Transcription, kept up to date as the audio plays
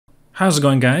How's it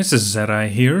going, guys? This is ZDEyE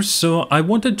here. So I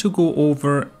wanted to go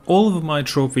over all of my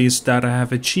trophies that I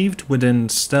have achieved within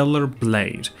Stellar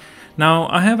Blade. Now,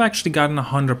 I have actually gotten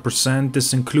 100%.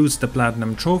 This includes the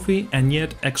Platinum Trophy and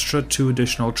yet extra 2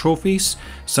 additional trophies,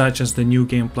 such as the New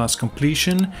Game Plus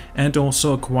completion and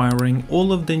also acquiring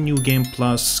all of the New Game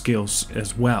Plus skills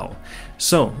as well.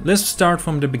 So let's start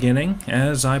from the beginning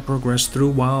as I progressed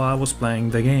through while I was playing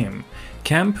the game.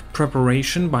 Camp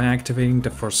preparation by activating the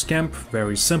first camp,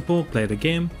 very simple, play the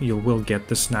game, you will get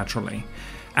this naturally.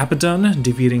 Abaddon,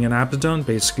 defeating an Abaddon,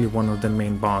 basically one of the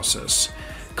main bosses.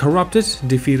 Corrupted,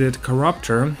 defeated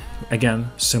Corruptor,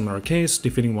 again similar case,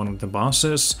 defeating one of the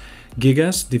bosses.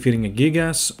 Gigas, defeating a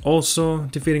Gigas, also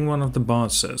defeating one of the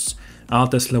bosses.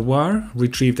 Altes Levoir,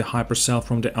 retrieve the hypercell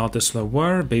from the Altes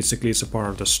Levoir, basically it's a part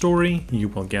of the story, you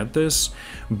will get this.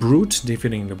 Brute,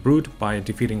 defeating the Brute by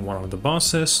defeating one of the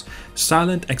bosses.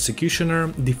 Silent Executioner,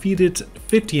 defeated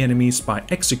 50 enemies by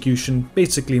execution,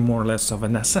 basically more or less of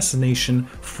an assassination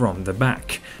from the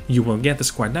back. You will get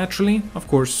this quite naturally, of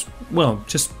course, well,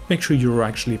 just make sure you're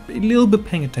actually a little bit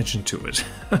paying attention to it.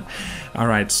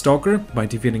 Alright, Stalker, by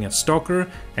defeating a Stalker,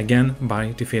 again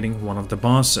by defeating one of the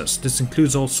bosses. This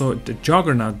includes also the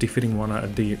Juggernaut, defeating one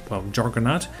of the,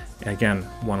 Juggernaut, again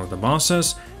one of the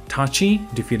bosses.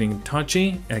 Tachi, defeating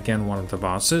Tachi, again one of the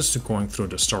bosses, going through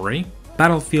the story.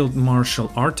 Battlefield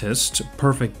Martial Artist,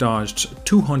 perfect dodged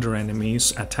 200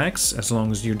 enemies attacks as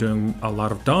long as you're doing a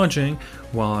lot of dodging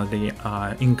while the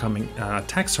incoming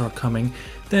attacks are coming.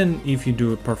 Then if you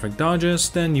do perfect dodges,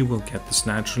 then you will get this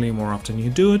naturally. More often you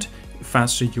do it,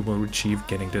 faster you will achieve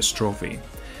getting this trophy.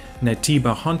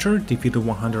 Netiba Hunter, defeated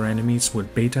 100 enemies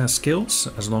with beta skills.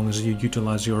 As long as you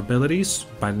utilize your abilities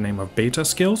by the name of beta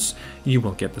skills, you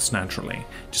will get this naturally.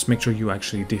 Just make sure you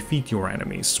actually defeat your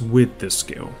enemies with this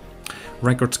skill.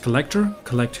 Records Collector,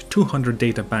 collect 200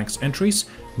 data banks entries,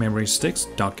 memory sticks,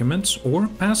 documents, or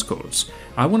passcodes.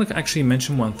 I want to actually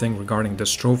mention one thing regarding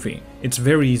this trophy. It's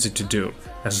very easy to do.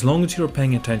 As long as you're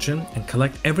paying attention and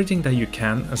collect everything that you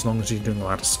can, as long as you're doing a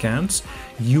lot of scans,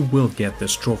 you will get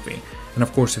this trophy. And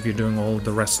of course, if you're doing all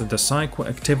the rest of the side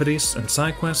activities and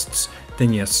side quests,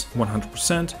 then yes,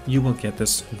 100%, you will get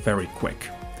this very quick.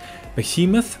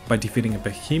 Behemoth, by defeating a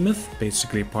Behemoth,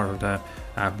 basically part of the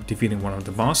defeating one of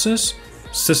the bosses.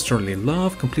 Sisterly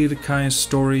Love, completed Kaya's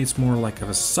story, it's more like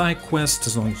a side quest.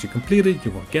 As long as you complete it,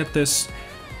 you will get this.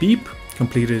 Beep,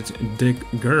 completed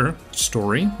Digger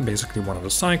story, basically one of the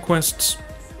side quests.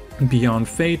 Beyond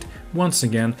Fate, once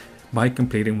again, by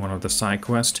completing one of the side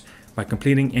quests, by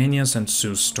completing Anya's and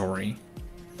Sue's story.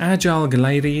 Agile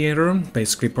Gladiator,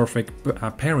 basically perfect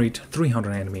parried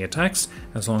 300 enemy attacks.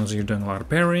 As long as you're doing a lot of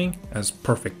parrying, as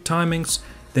perfect timings,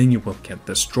 then you will get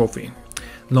this trophy.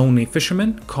 Lonely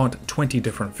Fisherman, caught 20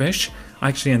 different fish. I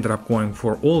actually ended up going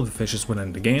for all the fishes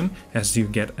within the game, as you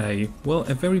get a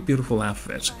very beautiful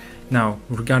outfit. Now,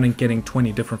 regarding getting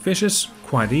 20 different fishes,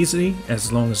 quite easy,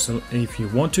 as long as if you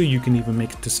want to, you can even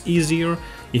make this easier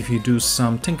if you do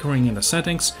some tinkering in the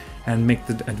settings and make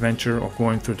the adventure of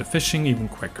going through the fishing even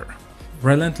quicker.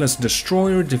 Relentless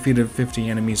Destroyer, defeated 50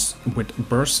 enemies with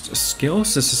burst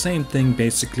skills. It's the same thing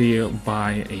basically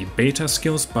by a beta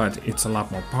skills, but it's a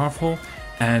lot more powerful.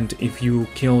 And if you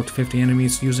killed 50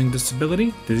 enemies using this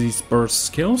ability, these burst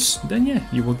skills, then yeah,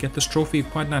 you will get this trophy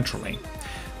quite naturally.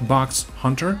 Box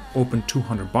Hunter, open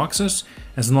 200 boxes.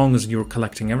 As long as you're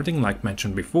collecting everything like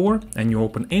mentioned before, and you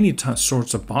open any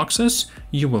sorts of boxes,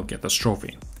 you will get this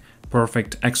trophy.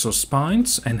 Perfect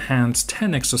Exospines, enhance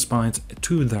 10 Exospines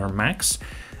to their max.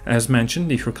 As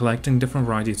mentioned, if you're collecting different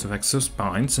varieties of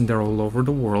Exospines and they're all over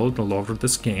the world, all over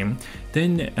this game,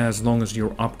 then as long as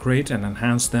you upgrade and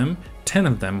enhance them, 10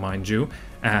 of them mind you,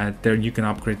 there you can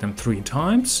upgrade them 3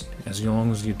 times. As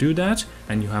long as you do that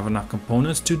and you have enough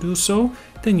components to do so,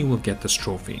 then you will get this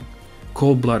trophy.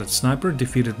 Cold-Blooded Sniper,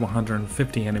 defeated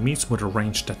 150 enemies with a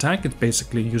ranged attack. It's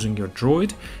basically using your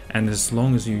droid, and as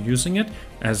long as you're using it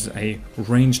as a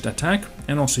ranged attack,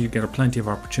 and also you get plenty of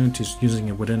opportunities using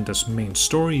it within this main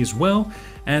story as well,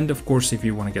 and of course if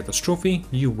you want to get this trophy,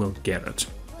 you will get it.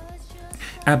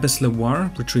 Abyss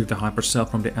Levoir, retrieve the hypercell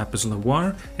from the Abyss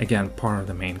Levoir, again part of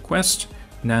the main quest.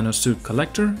 Nanosuit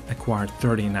Collector, acquired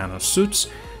 30 nanosuits.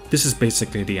 This is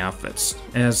basically the outfits,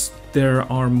 as there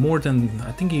are more than,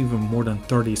 I think even more than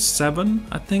 37,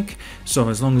 I think. So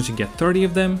as long as you get 30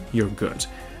 of them, you're good.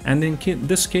 And in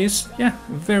this case, yeah,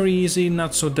 very easy,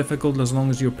 not so difficult. As long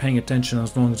as you're paying attention,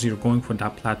 as long as you're going for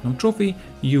that platinum trophy,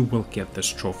 you will get this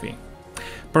trophy.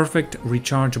 Perfect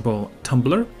Rechargeable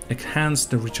Tumbler, enhance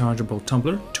the rechargeable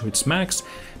tumbler to its max,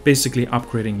 basically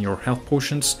upgrading your health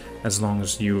potions. As long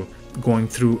as you going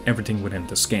through everything within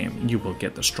this game, you will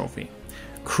get this trophy.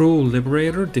 Cruel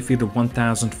Liberator defeated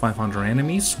 1,500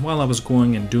 enemies. While I was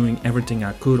going and doing everything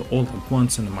I could all at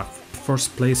once in my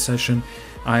first play session,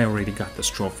 I already got this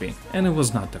trophy, and it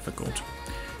was not difficult.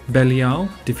 Belial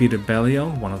defeated Belial,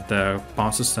 one of the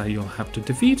bosses that you'll have to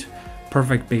defeat.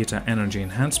 Perfect Beta Energy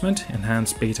Enhancement,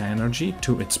 enhance Beta Energy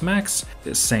to its max.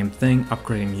 The same thing,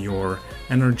 upgrading your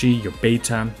energy, your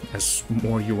Beta. As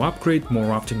more you upgrade,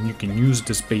 more often you can use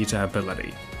this Beta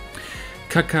ability.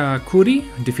 Kakakuri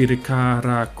defeated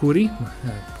Karakuri,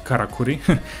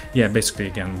 yeah, basically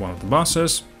again one of the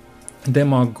bosses.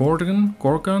 Demogorgon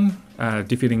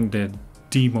defeating the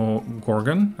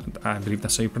Demogorgon, I believe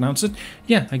that's how you pronounce it.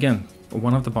 Yeah, again,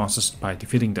 one of the bosses by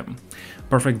defeating them.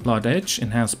 Perfect Blood Edge,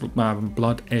 enhance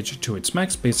Blood Edge to its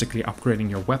max, basically upgrading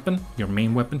your weapon, your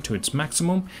main weapon to its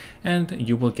maximum, and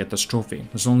you will get this trophy.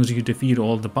 As long as you defeat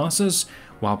all the bosses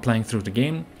while playing through the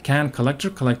game. Can Collector,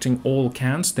 collecting all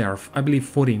cans, there are I believe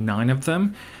 49 of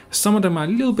them. Some of them are a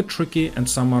little bit tricky and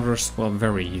some others, well,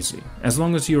 very easy. As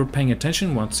long as you're paying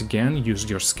attention, once again, use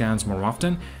your scans more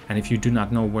often, and if you do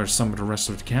not know where some of the rest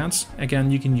of the cans,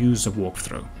 again, you can use a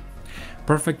walkthrough.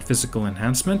 Perfect Physical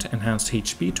Enhancement, enhanced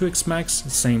HP to its max,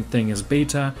 same thing as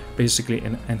Beta, basically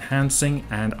enhancing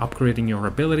and upgrading your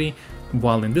ability,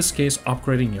 while in this case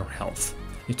upgrading your health,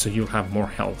 so you'll have more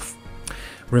health.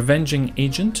 Revenging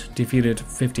Agent defeated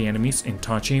 50 enemies in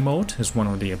Tachi mode is one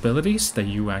of the abilities that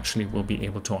you actually will be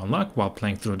able to unlock while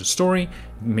playing through the story.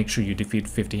 Make sure you defeat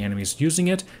 50 enemies using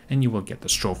it and you will get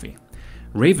this trophy.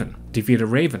 Raven defeated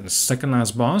Raven, second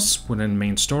last boss within the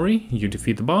main story. You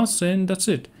defeat the boss and that's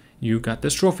it. You got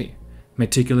this trophy.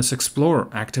 Meticulous Explorer,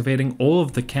 activating all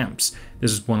of the camps.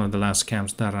 This is one of the last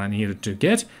camps that I needed to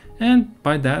get, and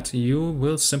by that you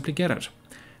will simply get it.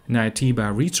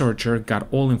 Naytiba Researcher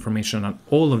got all information on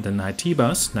all of the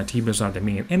Naytibas. Naytibas are the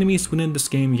main enemies within this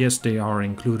game. Yes, they are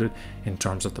included in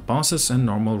terms of the bosses and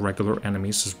normal regular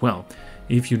enemies as well.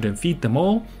 If you defeat them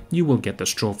all, you will get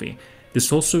this trophy.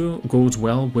 This also goes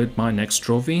well with my next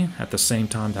trophy at the same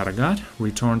time that I got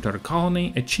Return to the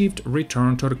Colony, achieved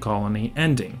Return to the Colony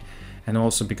ending. And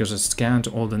also because I scanned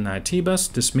all the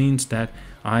Naytibas, this means that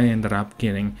I ended up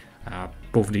getting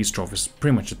both of these trophies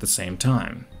pretty much at the same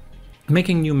time.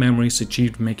 Making New Memories,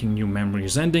 achieved Making New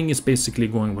Memories ending is basically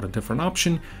going with a different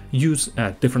option. Use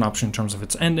a different option in terms of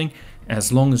its ending.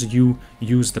 As long as you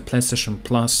use the PlayStation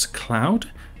Plus Cloud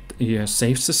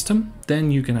save system,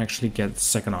 then you can actually get the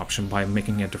second option by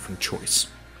making a different choice.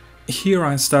 Here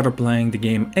I started playing the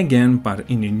game again, but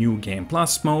in a new Game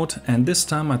Plus mode, and this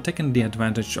time I've taken the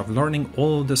advantage of learning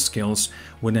all of the skills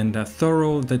within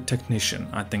the Technician,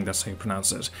 I think that's how you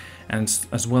pronounce it. And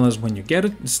as well as when you get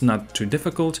it, it's not too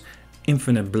difficult.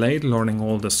 Infinite Blade, learning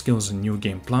all the skills in New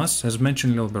Game Plus, as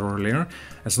mentioned a little bit earlier.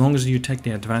 As long as you take the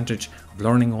advantage of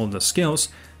learning all the skills,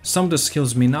 some of the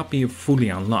skills may not be fully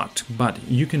unlocked, but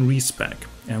you can respec.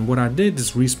 And what I did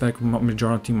is respec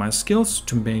majority of my skills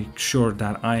to make sure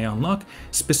that I unlock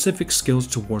specific skills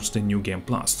towards the New Game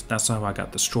Plus. That's how I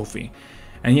got this trophy.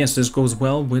 And yes, this goes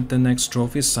well with the next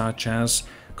trophies, such as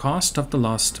Cost of the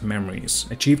Lost Memories.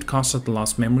 Achieved Cost of the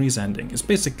Lost Memories ending. It's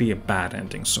basically a bad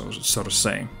ending, so to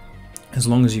say. As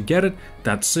long as you get it,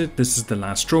 that's it. This is the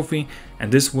last trophy,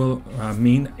 and this will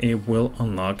mean it will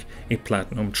unlock a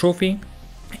platinum trophy,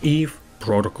 Eve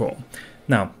Protocol.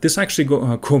 Now, this actually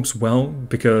copes well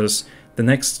because the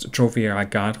next trophy I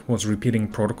got was repeating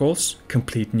protocols,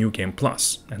 complete New Game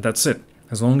Plus, and that's it.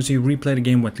 As long as you replay the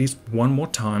game at least one more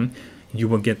time, you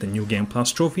will get the New Game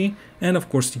Plus trophy, and of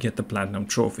course you get the Platinum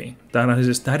trophy. That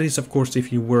is of course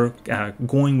if you were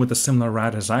going with a similar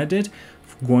route as I did,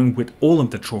 going with all of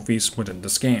the trophies within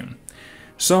this game.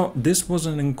 So this was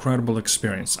an incredible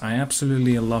experience. I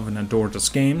absolutely love and adore this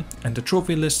game, and the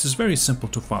trophy list is very simple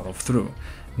to follow through.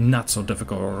 Not so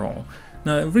difficult at all.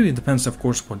 Now it really depends of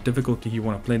course what difficulty you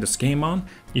want to play this game on.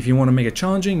 If you want to make it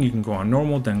challenging, you can go on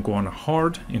normal, then go on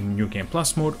hard in New Game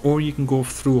Plus mode, or you can go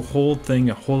through a whole thing,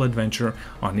 a whole adventure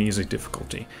on easy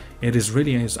difficulty. It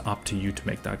really is up to you to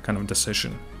make that kind of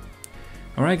decision.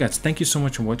 Alright guys, thank you so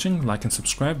much for watching. Like and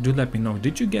subscribe. Do let me know,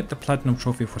 did you get the Platinum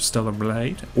trophy for Stellar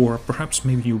Blade, or perhaps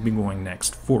maybe you'll be going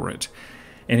next for it.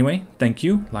 Anyway, thank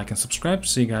you, like and subscribe.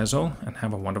 See you guys all, and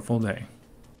have a wonderful day.